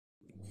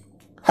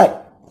Hi,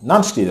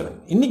 நான் ஸ்ரீதரன்.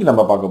 இன்றைக்கி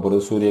நம்ம பார்க்க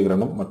போகிறது சூரிய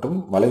கிரகணம் மற்றும்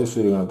வளைவு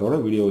சூரிய கிரகணத்தோட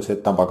வீடியோவை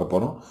சேர்த்து தான் பார்க்க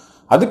போகிறோம்.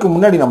 அதுக்கு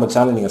முன்னாடி நம்ம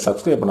சேனல் நீங்கள்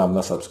சப்ஸ்கிரைப் பண்ணாமல்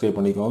தான் சப்ஸ்கிரைப்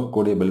பண்ணிக்கோங்க.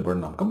 கூடிய பெல்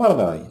பட்டன் நமக்கு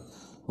மறந்துடாதீங்க.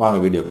 வாங்க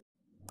வீடியோ.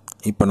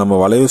 இப்போ நம்ம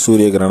வளைவு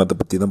சூரிய கிரகணத்தை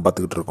பற்றி தான்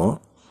பார்த்துக்கிட்டு இருக்கோம்.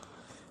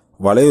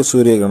 வளைவு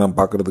சூரிய கிரகணம்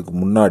பார்க்குறதுக்கு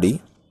முன்னாடி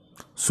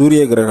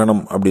சூரிய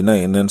கிரகணம் அப்படின்னா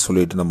என்னன்னு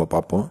சொல்லிட்டு நம்ம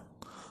பார்ப்போம்.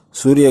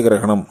 சூரிய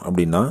கிரகணம்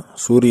அப்படின்னா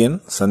சூரியன்,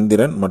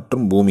 சந்திரன்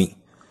மற்றும் பூமி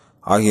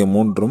ஆகிய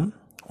மூன்றும்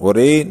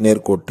ஒரே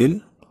நேர்கோட்டில்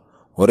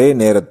ஒரே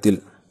நேரத்தில்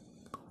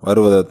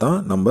வருவதை தான்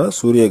நம்ம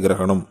சூரிய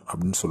கிரகணம்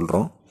அப்படின்னு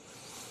சொல்கிறோம்.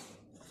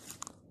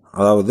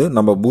 அதாவது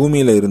நம்ம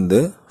பூமியில் இருந்து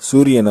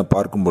சூரியனை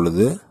பார்க்கும்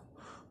பொழுது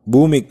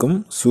பூமிக்கும்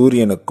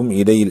சூரியனுக்கும்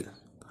இடையில்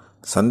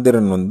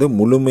சந்திரன்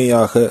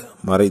முழுமையாக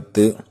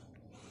மறைத்து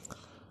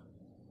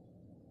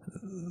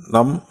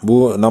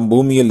நம்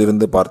பூமியில்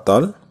இருந்து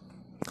பார்த்தால்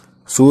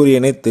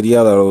சூரியனை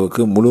தெரியாத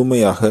அளவுக்கு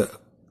முழுமையாக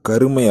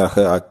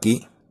கருமையாக ஆக்கி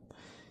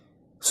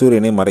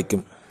சூரியனை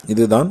மறைக்கும்.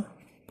 இதுதான்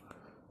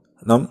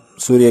நம்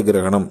சூரிய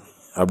கிரகணம்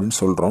அப்படின்னு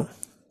சொல்கிறோம்.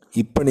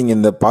 இப்போ நீங்கள்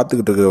இந்த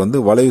பார்த்துக்கிட்டு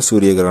இருக்கிற வளைவு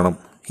சூரிய கிரகணம்.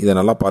 இதை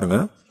நல்லா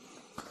பாருங்கள்.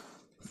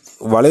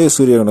 வளைவு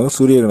சூரிய கிரகணம்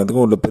சூரிய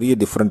கிரகணத்துக்கும் உள்ள பெரிய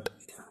டிஃப்ரெண்ட்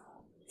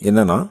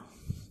என்னன்னா,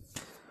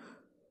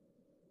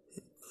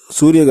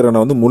 சூரிய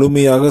கிரகணம்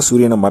முழுமையாக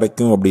சூரியனை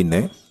மறைக்கும்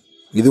அப்படின்னு,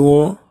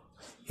 இதுவும்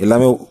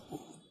எல்லாமே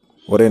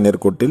ஒரே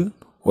நேர்கோட்டில்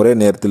ஒரே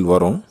நேரத்தில்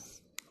வரும்.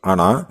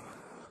 ஆனால்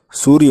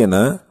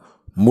சூரியனை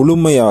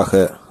முழுமையாக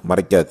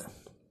மறைக்காது,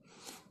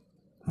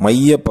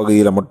 மைய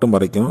பகுதியில் மட்டும்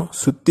மறைக்கும்.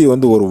 சுற்றி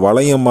ஒரு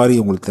வளையம் மாதிரி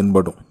உங்களுக்கு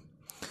தென்படும்.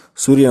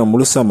 சூரியனை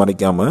முழுசாக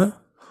மறைக்காமல்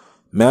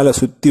மேலே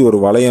சுற்றி ஒரு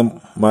வளையம்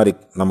மாதிரி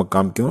நமக்கு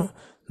காமிக்கும்.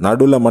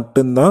 நடுவில்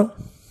மட்டும்தான்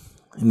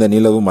இந்த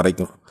நிலவு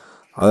மறைக்கும்.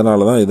 அதனால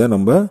தான் இதை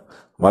நம்ம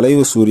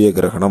வளைவு சூரிய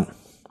கிரகணம்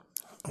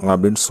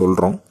அப்படின்னு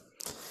சொல்கிறோம்.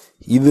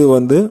 இது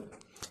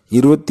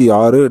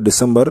 26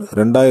 டிசம்பர்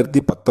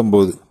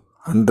 2019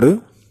 அன்று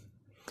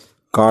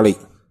காலை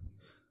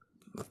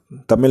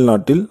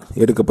தமிழ்நாட்டில்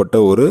எடுக்கப்பட்ட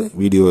ஒரு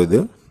வீடியோ இது.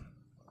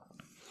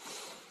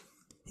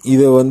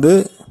 இதை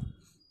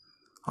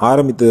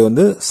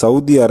ஆரம்பித்தது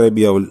சவுதி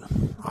அரேபியாவில்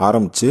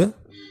ஆரம்பித்து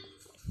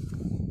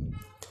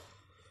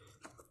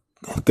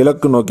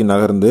கிழக்கு நோக்கி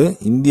நகர்ந்து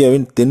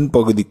இந்தியாவின்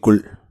தென்பகுதிக்குள்,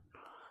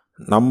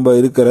 நம்ம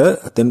இருக்கிற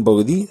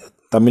தென்பகுதி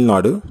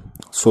தமிழ்நாடு.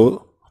 ஸோ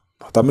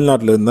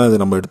தமிழ்நாட்டில் தான் இது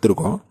நம்ம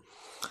எடுத்திருக்கோம்.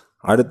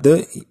 அடுத்து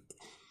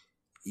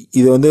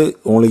இது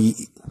உங்களுக்கு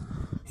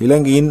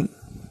இலங்கையின்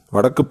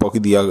வடக்கு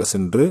பகுதியாக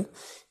சென்று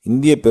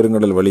இந்திய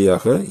பெருங்கடல்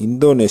வழியாக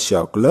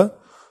இந்தோனேஷியாவுக்குள்ளே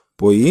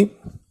போய்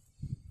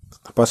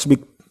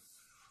பசிபிக்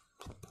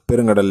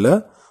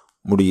பெருங்கடலில்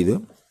முடியுது.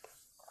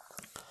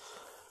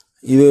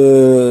 இது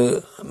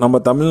நம்ம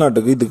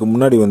தமிழ்நாட்டுக்கு இதுக்கு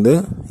முன்னாடி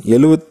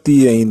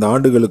 75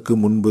 ஆண்டுகளுக்கு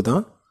முன்பு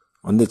தான்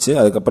வந்துச்சு.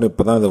 அதுக்கப்புறம்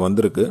இப்போ தான் அது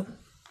வந்திருக்கு.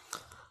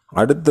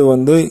 அடுத்து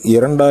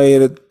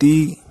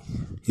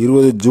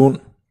 2020 ஜூன்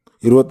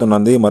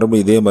 21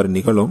 மறுபடியும் இதே மாதிரி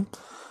நிகழும்.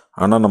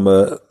 ஆனால் நம்ம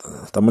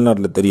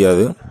தமிழ்நாட்டில்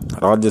தெரியாது.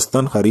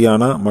 ராஜஸ்தான்,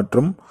 ஹரியானா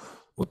மற்றும்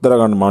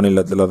உத்தரகாண்ட்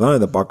மாநிலத்தில் தான்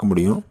இதை பார்க்க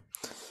முடியும்.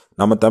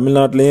 நம்ம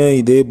தமிழ்நாட்டிலேயே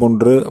இதே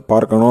போன்று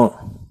பார்க்கணும்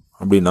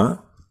அப்படின்னா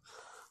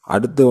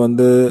அடுத்து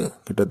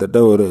கிட்டத்தட்ட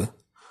ஒரு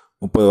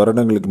 30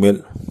 வருடங்களுக்கு மேல்,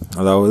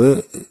 அதாவது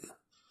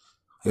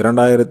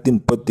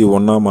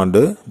 2031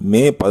 ஆண்டு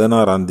மே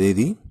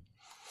 16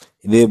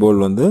 இதே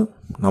போல்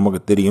நமக்கு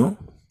தெரியும்.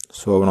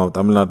 ஸோ நம்ம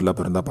தமிழ்நாட்டில்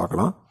பிறந்தால்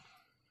பார்க்கலாம்.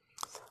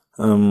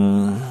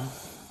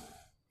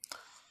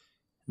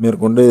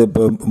 மேற்கொண்டு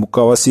இப்போ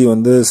முக்கால்வாசி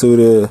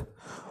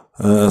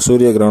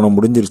சூரிய கிரகணம்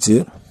முடிஞ்சிருச்சு.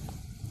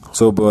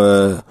 ஸோ இப்போ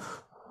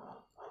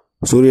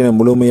சூரியனை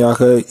முழுமையாக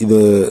இது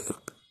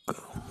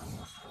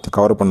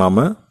கவர்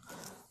பண்ணாமல்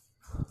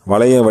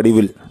வளைய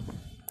வடிவில்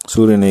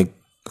சூரியனை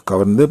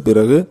கவர்ந்து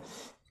பிறகு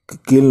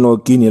கீழ்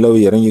நோக்கி நிலவு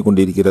இறங்கி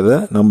கொண்டிருக்கிறத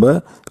நம்ம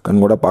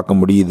கண்கூட பார்க்க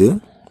முடியுது.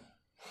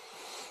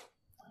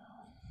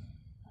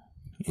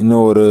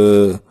 இன்னும் ஒரு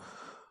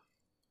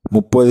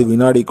 30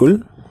 வினாடிக்குள்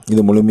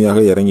இது முழுமையாக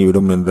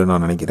இறங்கிவிடும் என்று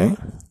நான் நினைக்கிறேன்.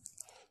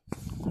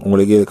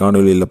 உங்களுக்கு இது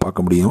காணொலியில்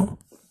பார்க்க முடியும்.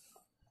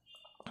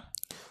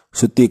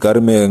 சுற்றி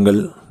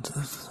கருமேகங்கள்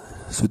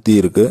சுற்றி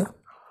இருக்கு.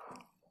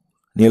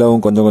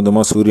 நிலவும் கொஞ்சம்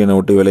கொஞ்சமாக சூரியனை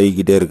விட்டு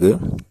விலகிக்கிட்டே இருக்கு.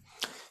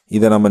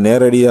 இதை நம்ம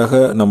நேரடியாக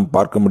நம்ம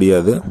பார்க்க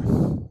முடியாது.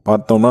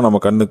 பார்த்தோம்னா நம்ம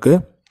கண்ணுக்கு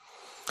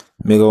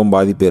மிகவும்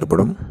பாதிப்பு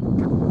ஏற்படும்.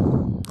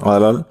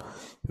 அதனால்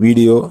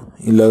வீடியோ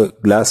இல்லை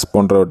கிளாஸ்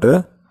போன்றவற்றை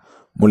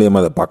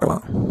மூலியமாக அதை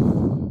பார்க்கலாம்.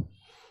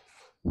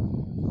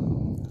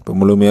 இப்போ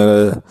முழுமையாக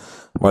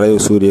வளைவு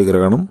சூரிய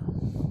கிரகணம்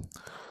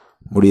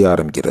முடிய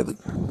ஆரம்பிக்கிறது.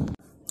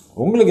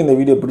 உங்களுக்கு இந்த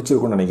வீடியோ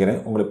பிடிச்சிருக்குன்னு நினைக்கிறேன்.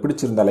 உங்களுக்கு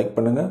பிடிச்சிருந்தா லைக்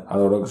பண்ணுங்கள்,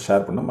 அதோட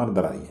ஷேர் பண்ண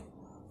மறந்துடாதீங்க.